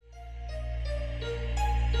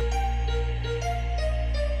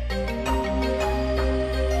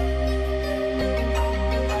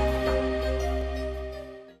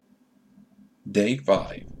Day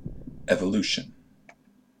 5, Evolution.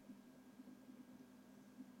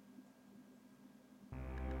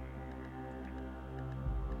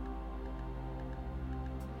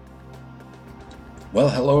 Well,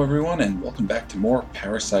 hello everyone, and welcome back to more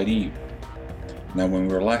Parasite Eve. Now, when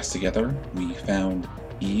we were last together, we found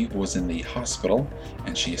Eve was in the hospital,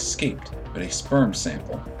 and she escaped with a sperm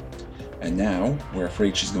sample. And now, we're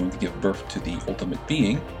afraid she's going to give birth to the ultimate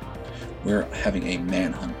being. We're having a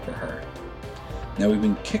manhunt for her. Now, we've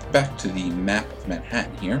been kicked back to the map of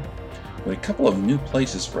Manhattan here, with a couple of new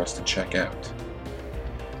places for us to check out.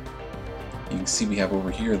 You can see we have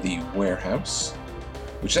over here the warehouse,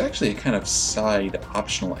 which is actually a kind of side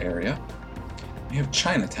optional area. We have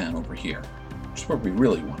Chinatown over here, which is where we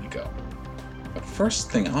really want to go. But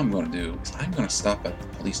first thing I'm going to do is I'm going to stop at the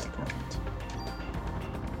police department.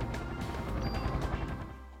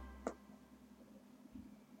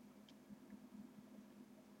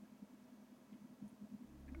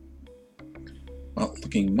 Well,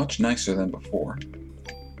 looking much nicer than before.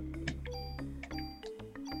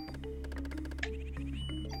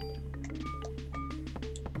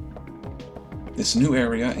 This new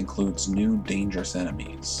area includes new dangerous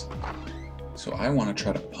enemies. So I want to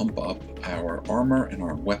try to pump up our armor and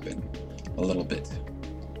our weapon a little bit.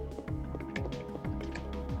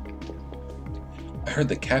 I heard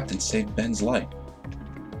the captain saved Ben's life.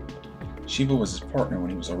 Shiva was his partner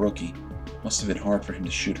when he was a rookie. Must have been hard for him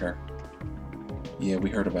to shoot her. Yeah,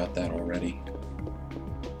 we heard about that already.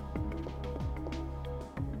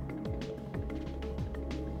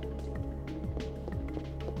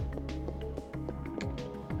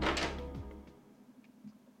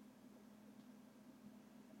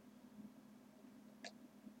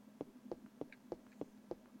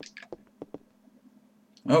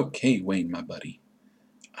 Okay, Wayne, my buddy.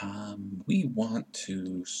 We want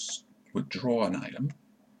to withdraw an item,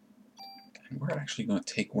 and we're actually going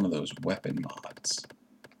to take one of those weapon mods.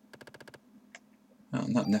 Well,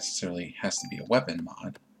 not necessarily has to be a weapon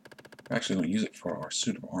mod. We're actually going to use it for our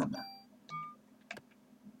suit of armor.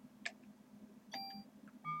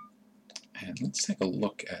 And let's take a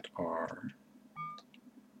look at our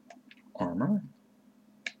armor.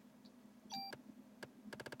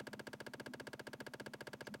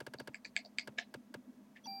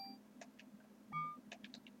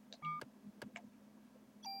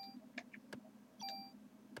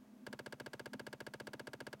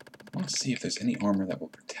 I want to see if there's any armor that will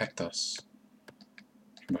protect us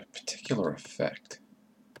from a particular effect.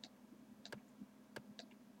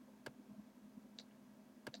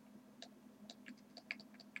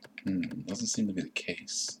 Doesn't seem to be the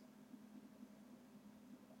case.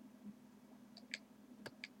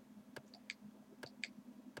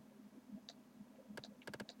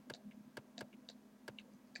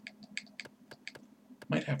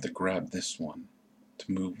 Might have to grab this one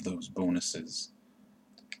to move those bonuses.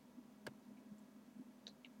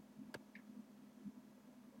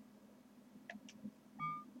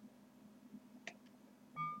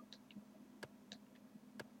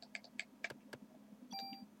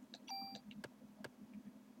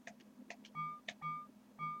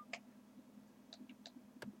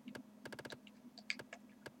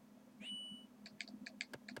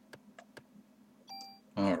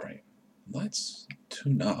 Alright, let's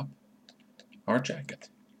tune up our jacket.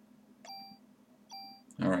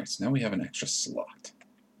 Alright, so now we have an extra slot.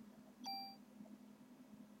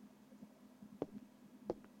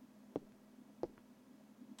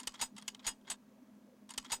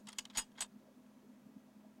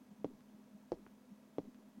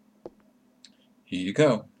 Here you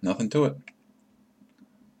go, nothing to it.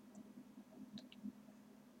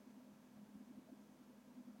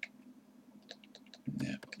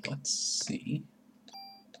 Now, let's see.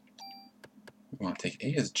 We want to take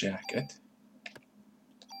Aya's jacket.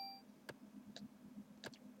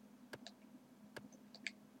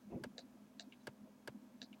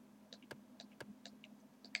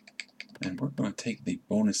 And we're going to take the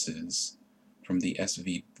bonuses from the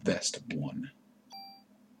SV Vest 1.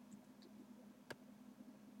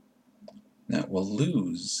 Now, we'll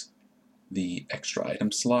lose the extra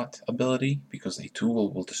item slot ability because a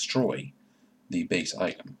tool will destroy the base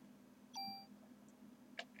item.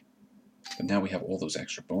 But now we have all those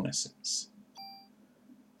extra bonuses.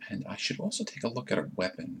 And I should also take a look at our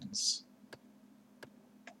weapons.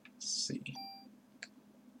 Let's see.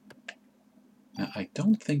 Now, I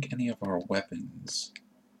don't think any of our weapons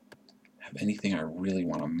have anything I really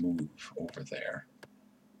want to move over there.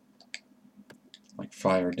 Like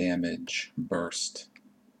fire damage, burst.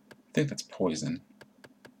 I think that's poison.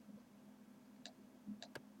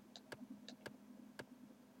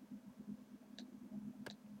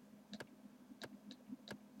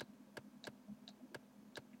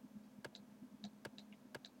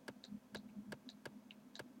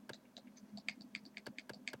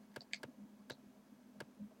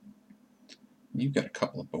 You've got a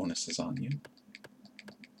couple of bonuses on you.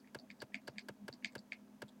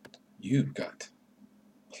 You've got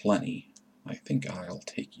plenty. I think I'll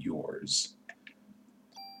take yours.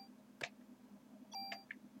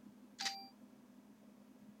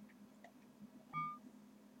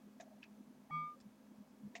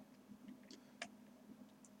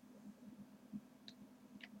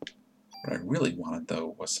 What I really wanted,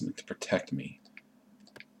 though, was something to protect me.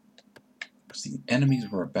 Because the enemies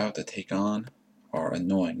we're about to take on are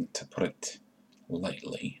annoying, to put it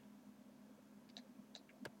lightly.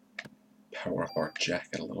 Power up our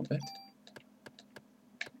jacket a little bit.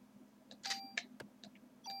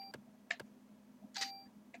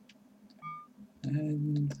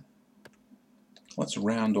 And let's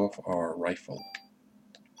round off our rifle.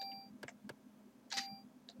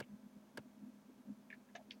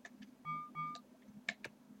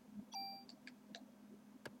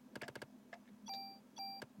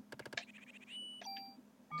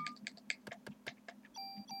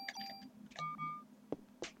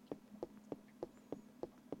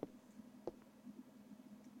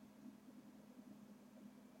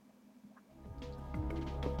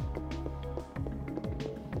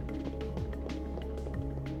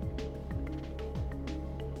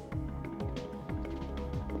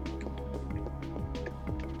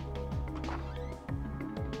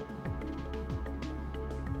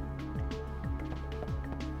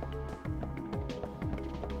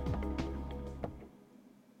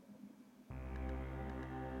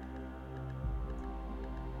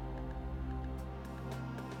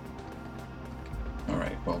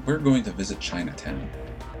 Alright, well, we're going to visit Chinatown.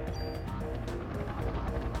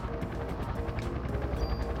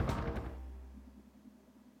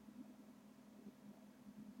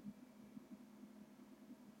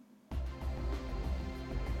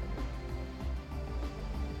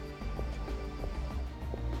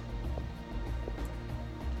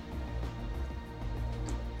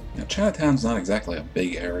 Now, Chinatown's not exactly a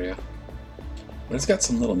big area, but it's got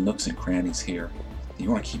some little nooks and crannies here that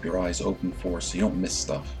you want to keep your eyes open for so you don't miss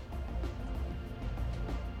stuff.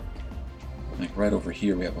 Like right over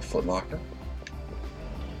here we have a Foot Locker.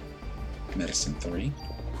 Medicine 3,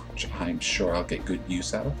 which I'm sure I'll get good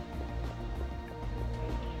use out of.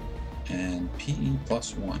 And PE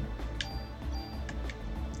plus 1.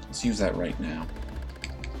 Let's use that right now.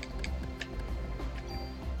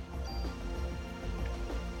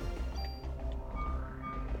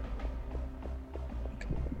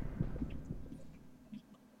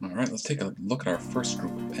 Alright, let's take a look at our first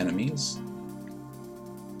group of enemies.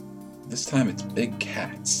 This time it's big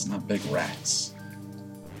cats, not big rats.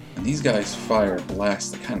 And these guys fire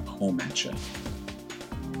blasts that kind of home at you. I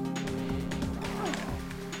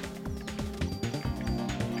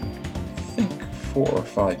think 4 or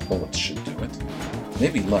 5 bullets should do it.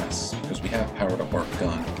 Maybe less, because we have powered up our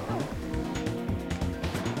gun.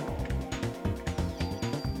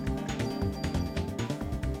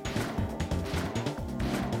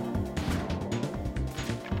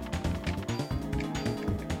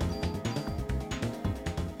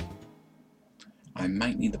 I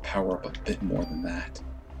might need to power up a bit more than that.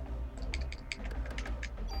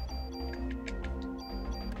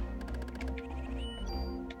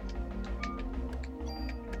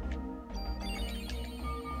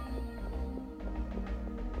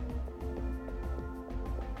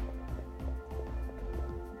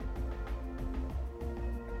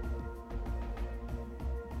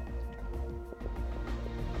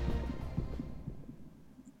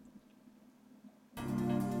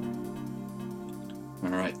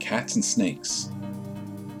 Alright, cats and snakes.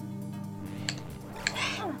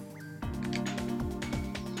 I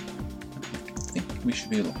think we should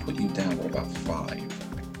be able to put you down at about 5.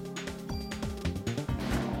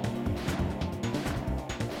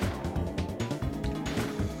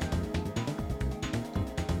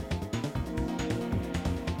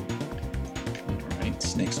 Alright,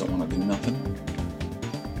 snakes don't want to do nothing.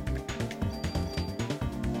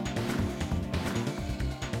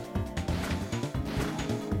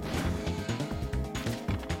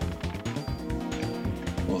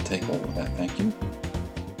 We'll take all of that, thank you.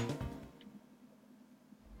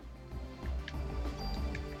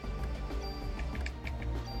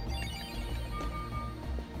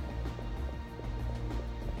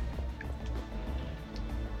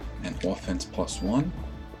 And offense plus 1.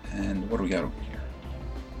 And what do we got over here?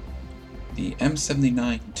 The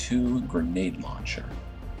M79-2 grenade launcher.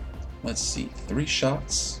 Let's see, 3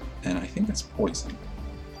 shots, and I think that's poison.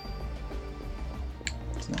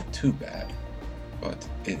 It's not too bad, but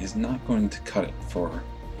it is not going to cut it for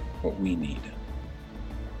what we need.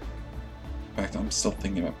 In fact, I'm still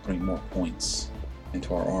thinking about putting more points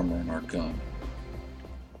into our armor and our gun.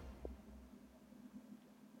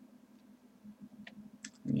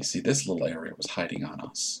 You see, this little area was hiding on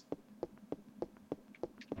us.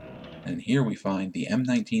 And here we find the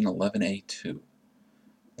M1911A2,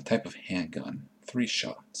 a type of handgun, 3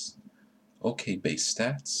 shots. Okay base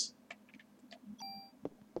stats.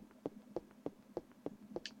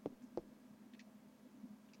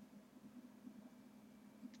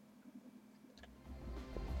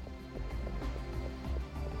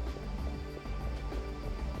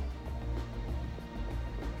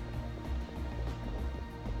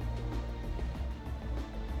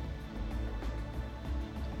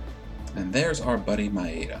 And there's our buddy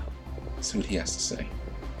Maeda. Let's see what he has to say.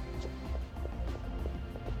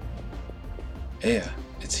 Aya,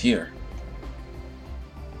 it's here.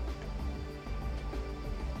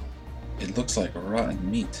 It looks like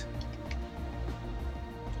rotten meat.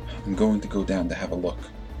 I'm going to go down to have a look.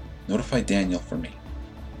 Notify Daniel for me.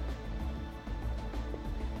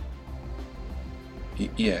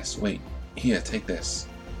 Yes, wait. Here, take this.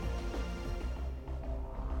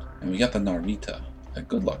 And we got the Narita, a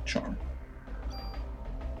good luck charm.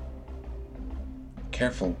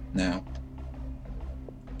 Careful now.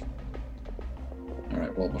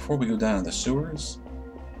 Alright, well, before we go down in the sewers,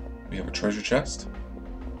 we have a treasure chest.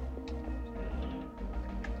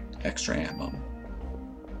 Extra ammo.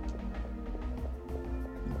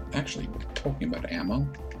 Actually, talking about ammo,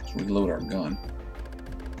 let's reload our gun.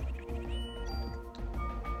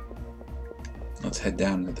 Let's head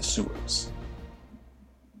down into the sewers.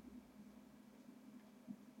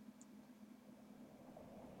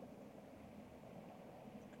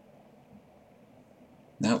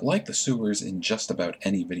 Now, like the sewers in just about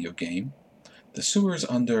any video game, the sewers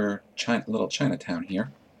under little Chinatown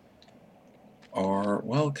here are,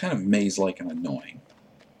 well, kind of maze-like and annoying.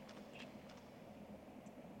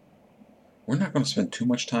 We're not going to spend too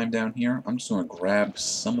much time down here. I'm just going to grab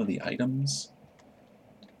some of the items,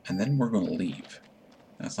 and then we're going to leave.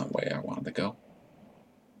 That's not the way I wanted to go.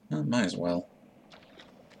 Well, might as well.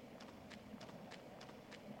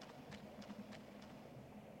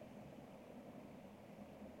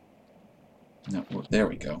 No, there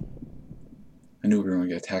we go. I knew we were going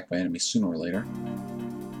to get attacked by enemies sooner or later.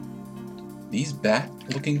 These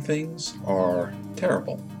bat-looking things are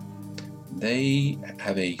terrible. They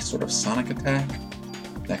have a sort of sonic attack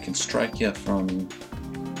that can strike you from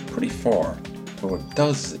pretty far, but what it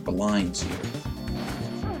does is it blinds you.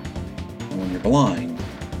 And when you're blind,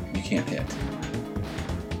 you can't hit.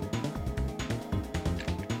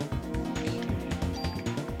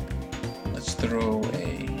 Let's throw a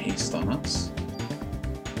haste on us.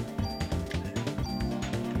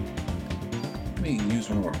 We can use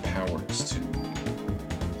one of our powers to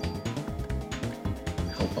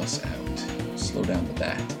help us out. Slow down the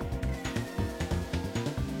bat.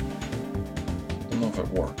 Don't know if it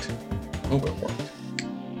worked. Hope it worked.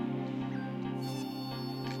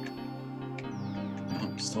 No,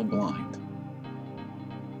 I'm still blind.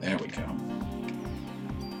 There we go.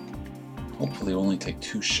 Hopefully it'll only take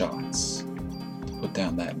 2 shots to put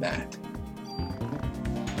down that bat.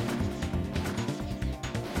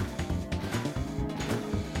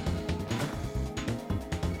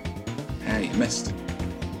 Ah, you missed.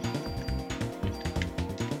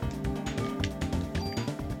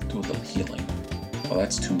 Do a little healing. Oh,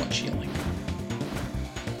 that's too much healing.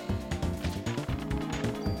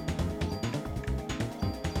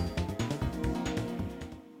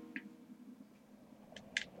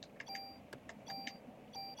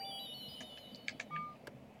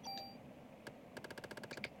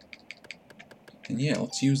 And yeah,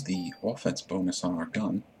 let's use the offense bonus on our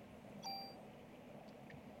gun.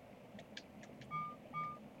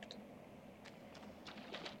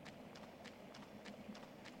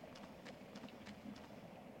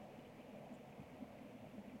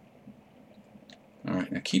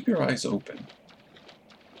 Alright, now keep your eyes open,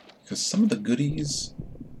 because some of the goodies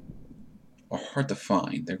are hard to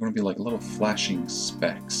find. They're going to be like little flashing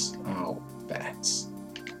specks. Oh, bats.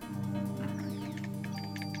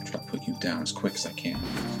 Alright. Try to put you down as quick as I can.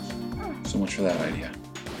 So much for that idea.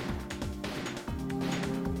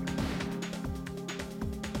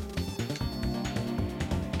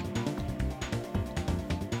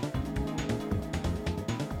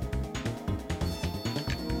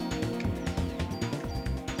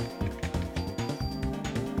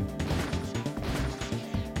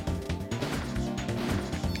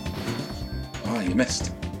 Ah, you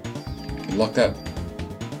missed. You lucked out.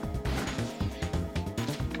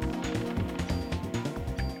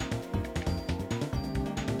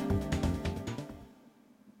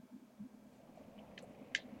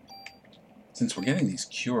 Since we're getting these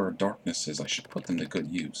cure darknesses, I should put them to good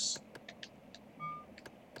use.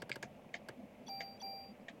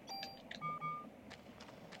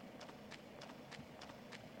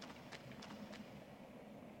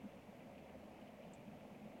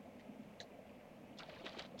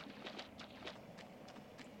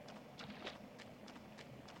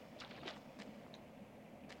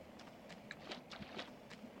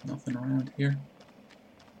 Nothing around here?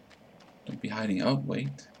 Don't be hiding. Oh,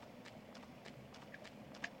 wait.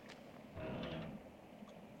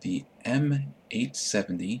 The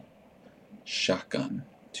M870 shotgun.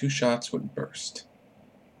 2 shots would burst.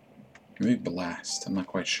 Maybe blast. I'm not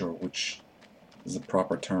quite sure which is the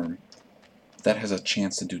proper term. That has a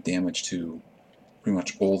chance to do damage to pretty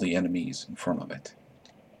much all the enemies in front of it.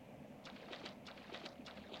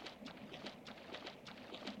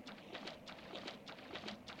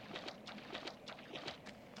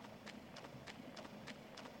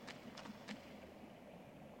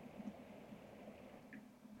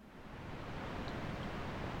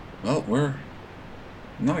 Well, we're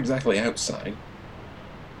not exactly outside.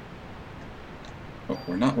 But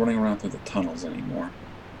we're not running around through the tunnels anymore.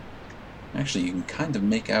 Actually, you can kind of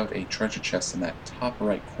make out a treasure chest in that top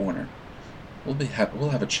right corner. We'll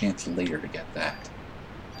have a chance later to get that.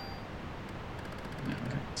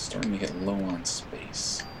 Alright, starting to get low on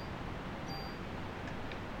space.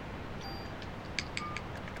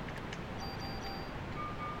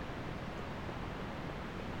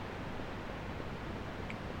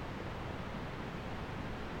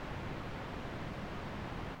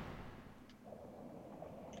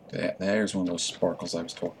 There's one of those sparkles I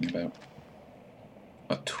was talking about.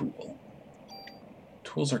 A tool.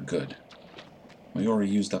 Tools are good. We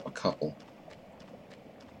already used up a couple.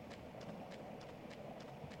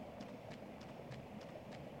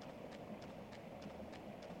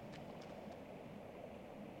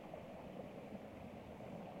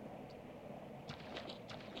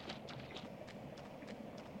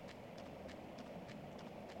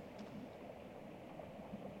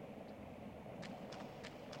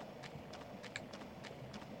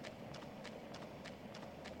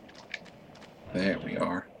 There we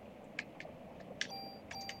are.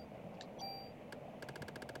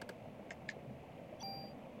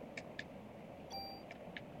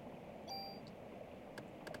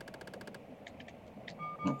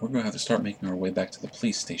 Well, we're going to have to start making our way back to the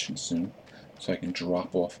police station soon, so I can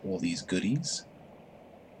drop off all these goodies.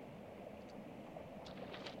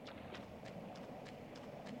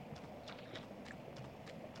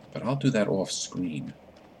 But I'll do that off screen.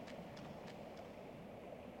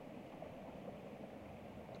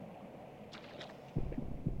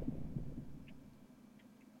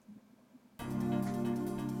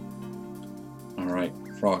 Alright,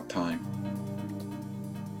 frog time.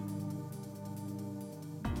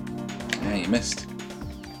 Yeah, you missed.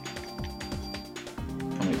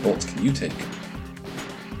 How many bolts can you take?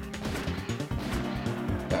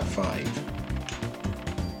 About 5.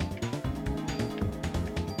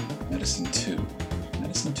 Medicine 2.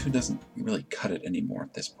 Medicine 2 doesn't really cut it anymore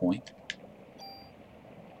at this point.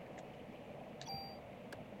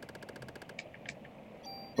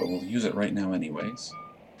 But we'll use it right now anyways.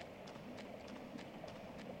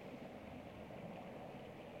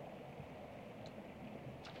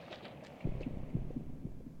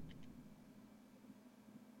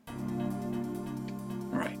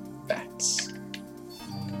 Alright, bats.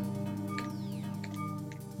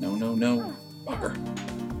 No, no, no. Bugger.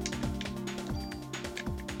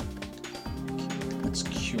 Let's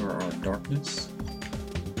cure our darkness.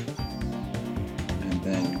 And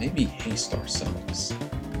then maybe haste ourselves.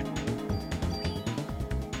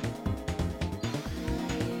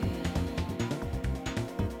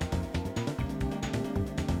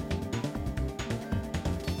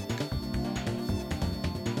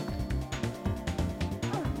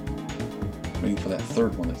 Waiting for that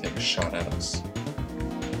third one to take a shot at us.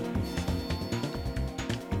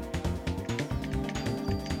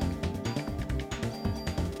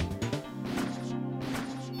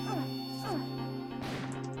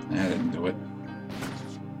 That didn't do it.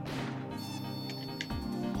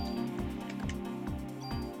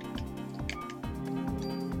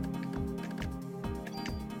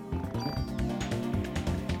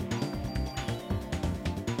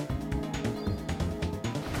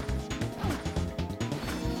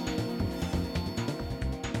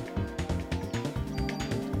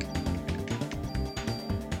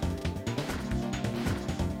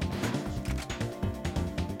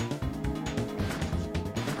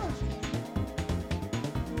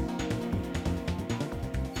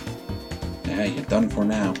 Yeah, you're done for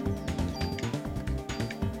now.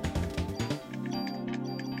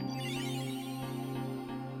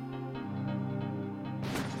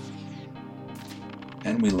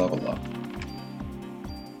 And we level up.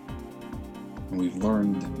 And we've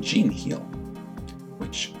learned Gene Heal,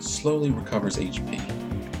 which slowly recovers HP.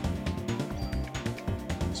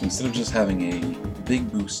 So instead of just having a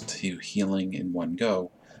big boost to healing in one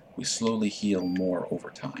go, we slowly heal more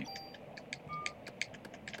over time.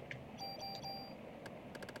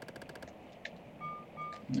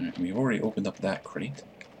 Alright, we've already opened up that crate.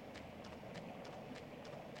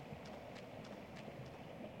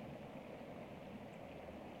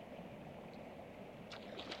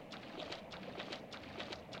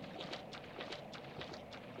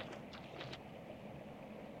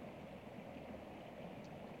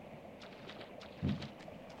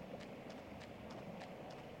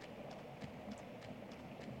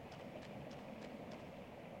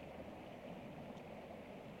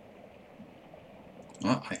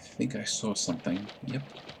 Ah, I think I saw something. Yep.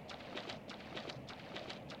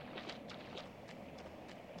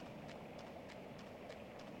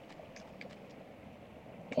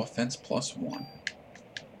 Offense +1.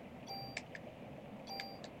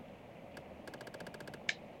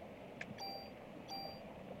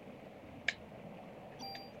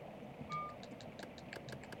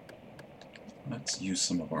 Let's use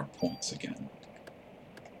some of our points again.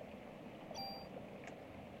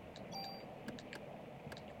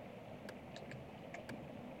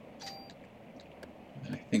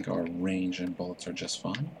 I think our range and bullets are just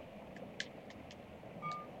fine.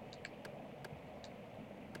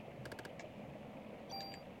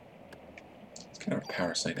 Let's get our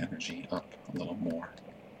parasite energy up a little more.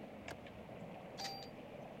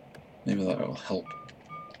 Maybe that will help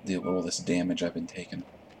deal with all this damage I've been taking.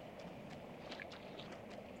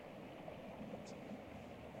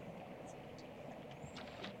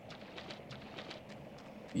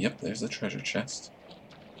 Yep, there's the treasure chest.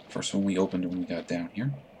 First one we opened when we got down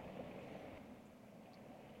here.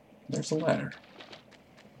 There's a ladder.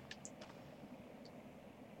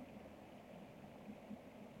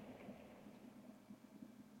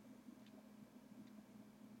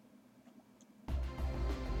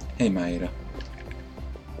 Hey, Maeda.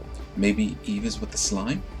 Maybe Eve is with the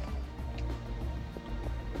slime?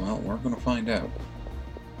 Well, we're gonna find out.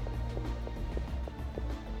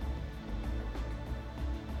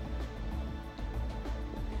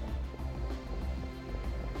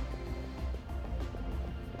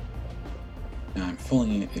 Now, I'm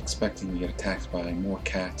fully expecting to get attacked by more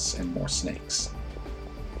cats and more snakes.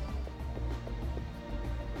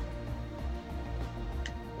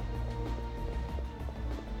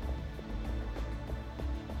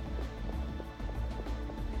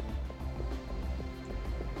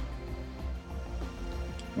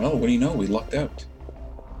 Well, what do you know? We lucked out.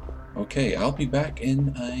 Okay, I'll be back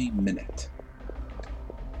in a minute.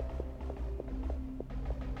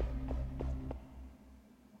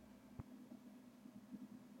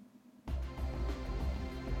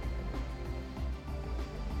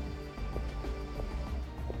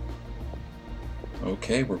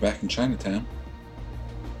 Okay, we're back in Chinatown.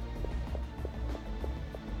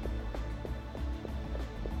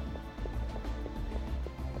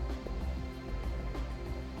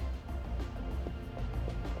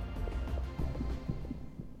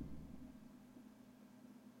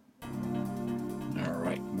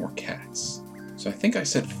 Alright, more cats. So I think I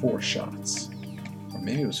said 4 shots. Or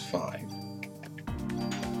maybe it was 5.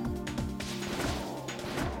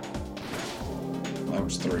 That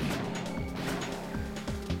was 3.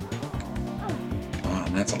 Ah,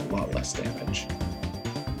 and that's a lot less damage.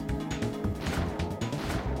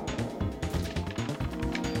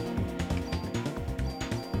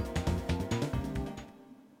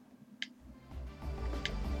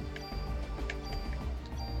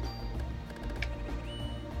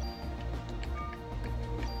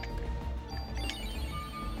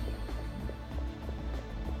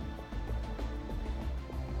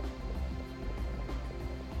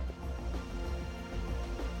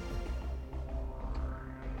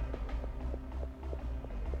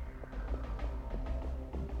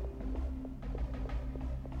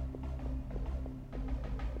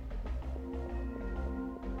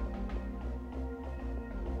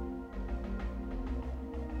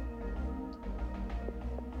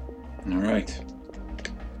 Alright,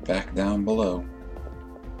 back down below.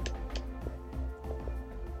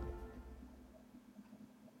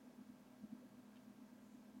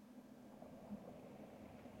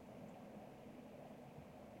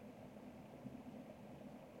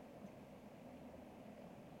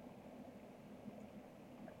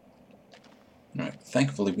 Alright,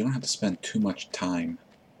 thankfully we don't have to spend too much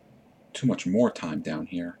more time down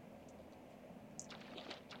here.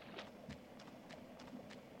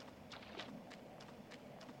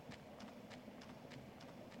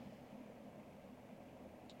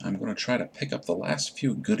 I'm going to try to pick up the last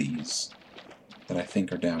few goodies that I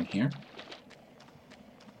think are down here.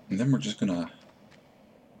 And then we're just gonna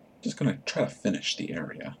try to finish the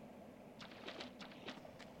area.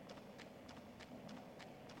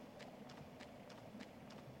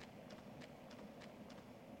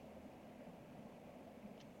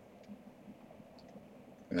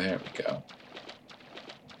 There we go.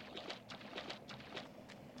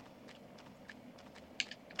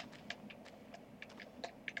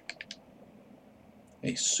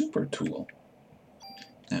 A super tool.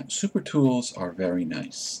 Now, super tools are very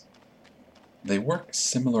nice. They work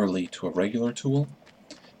similarly to a regular tool,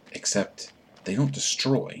 except they don't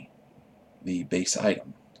destroy the base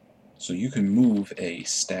item. So you can move a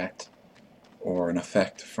stat or an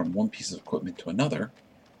effect from one piece of equipment to another,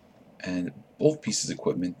 and both pieces of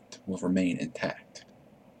equipment will remain intact.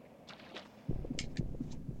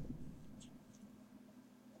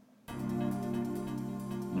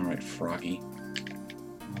 Alright, Froggy.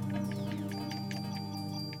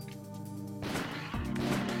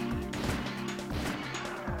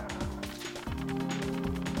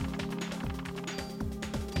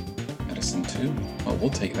 Medicine 2? Oh, we'll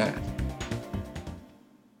take that.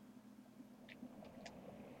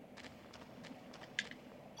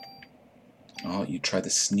 Oh, you tried to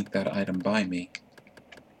sneak that item by me.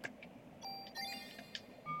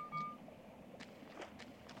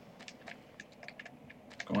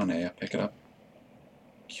 Go on, Aya, pick it up.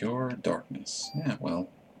 Cure darkness. Yeah, well.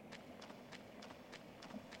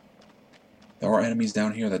 There are enemies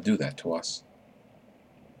down here that do that to us.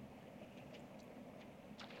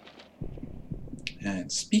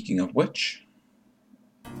 And speaking of which,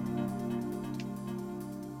 if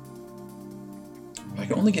I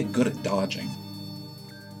can only get good at dodging.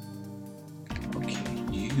 Okay,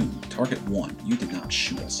 you, target 1, you did not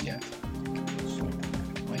shoot us yet. So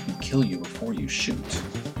I can kill you before you shoot.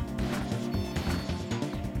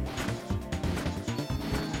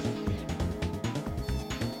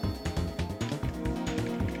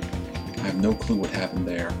 I have no clue what happened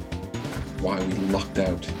there. Why we lucked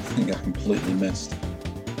out and got completely missed.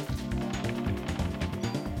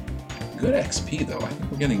 Good XP though. I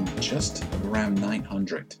think we're getting just around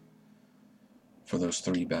 900 for those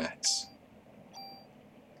 3 bats.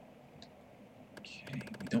 Okay,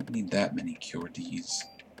 we don't need that many Cure Ds.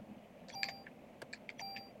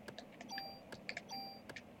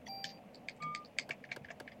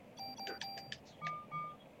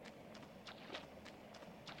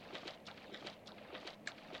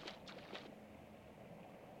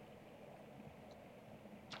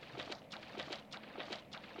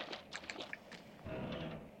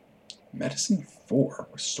 Medicine 4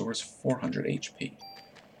 restores 400 HP.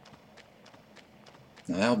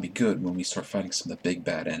 Now that'll be good when we start fighting some of the big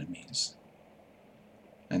bad enemies.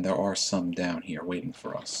 And there are some down here waiting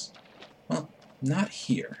for us. Well, not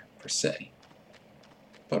here, per se,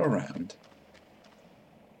 but around.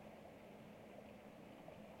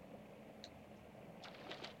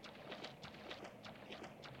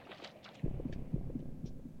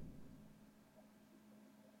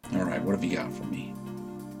 Alright, what have you got for me?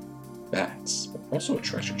 Bats, but also a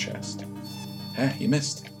treasure chest. Ah, you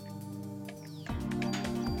missed.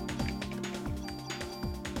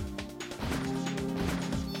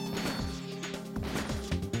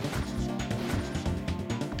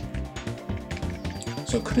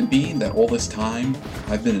 So could it be that all this time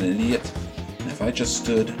I've been an idiot, and if I just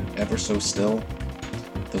stood ever so still,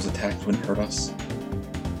 those attacks wouldn't hurt us?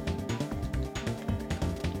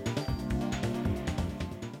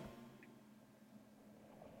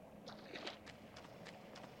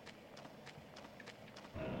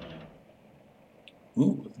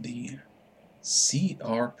 Ooh, the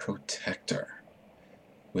CR Protector.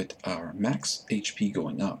 With our max HP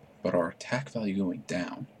going up, but our attack value going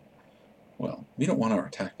down. Well, we don't want our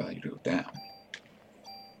attack value to go down.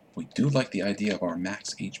 We do like the idea of our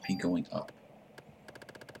max HP going up.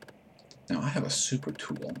 Now I have a super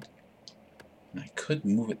tool, and I could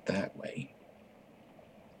move it that way.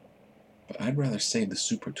 But I'd rather save the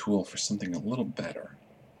super tool for something a little better.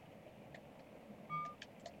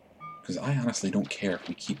 Because I honestly don't care if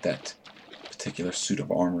we keep that particular suit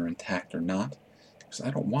of armor intact or not, because I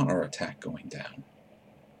don't want our attack going down.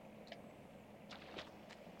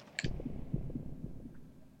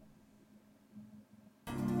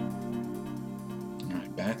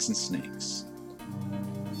 Alright, bats and snakes.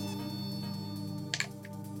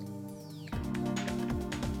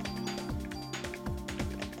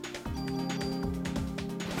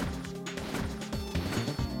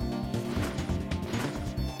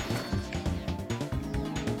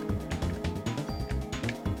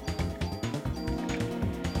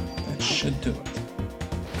 Should do it.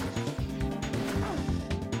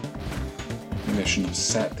 Maybe I shouldn't have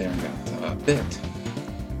sat there and got bit.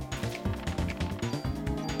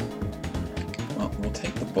 Well, we'll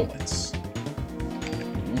take the bullets.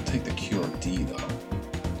 We'll take the Cure D, though.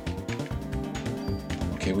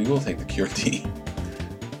 Okay, we will take the Cure D.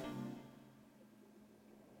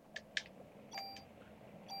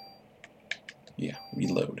 Yeah,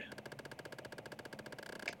 reload.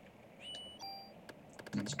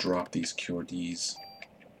 Let's drop these Cure Ds.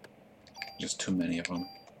 Just too many of them.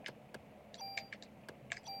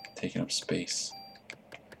 Taking up space.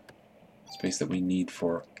 Space that we need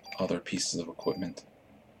for other pieces of equipment.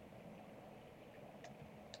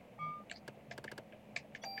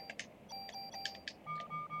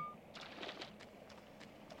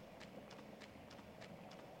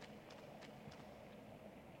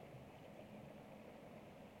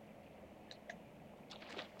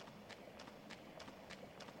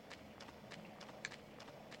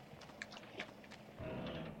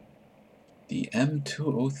 The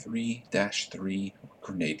M203-3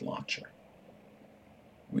 grenade launcher.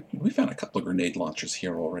 We found a couple of grenade launchers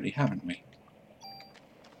here already, haven't we?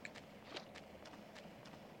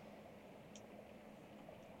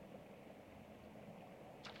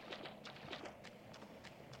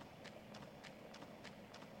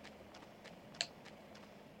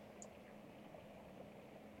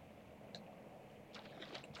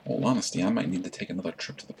 In all honesty, I might need to take another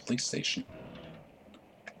trip to the police station.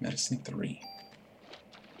 Medicine 3.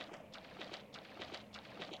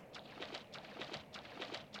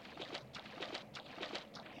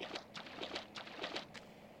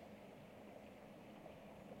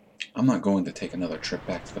 I'm not going to take another trip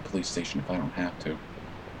back to the police station if I don't have to.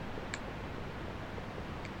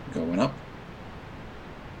 Going up.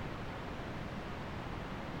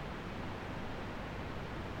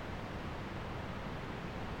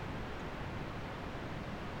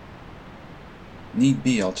 Need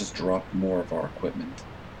be, I'll just drop more of our equipment.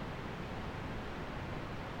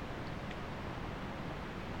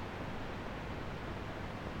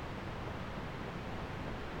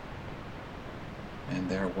 And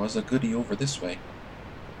there was a goodie over this way.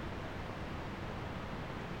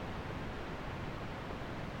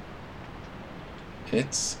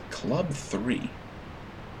 It's Club 3.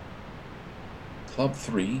 Club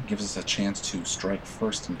 3 gives us a chance to strike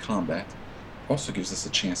first in combat. Also gives us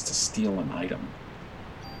a chance to steal an item.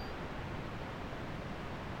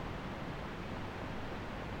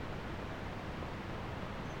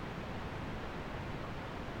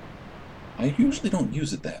 I usually don't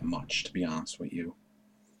use it that much, to be honest with you.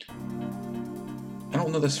 I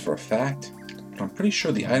don't know this for a fact, but I'm pretty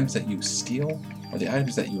sure the items that you steal are the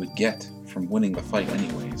items that you would get from winning the fight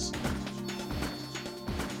anyways.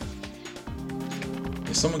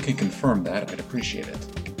 If someone can confirm that, I'd appreciate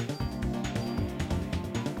it.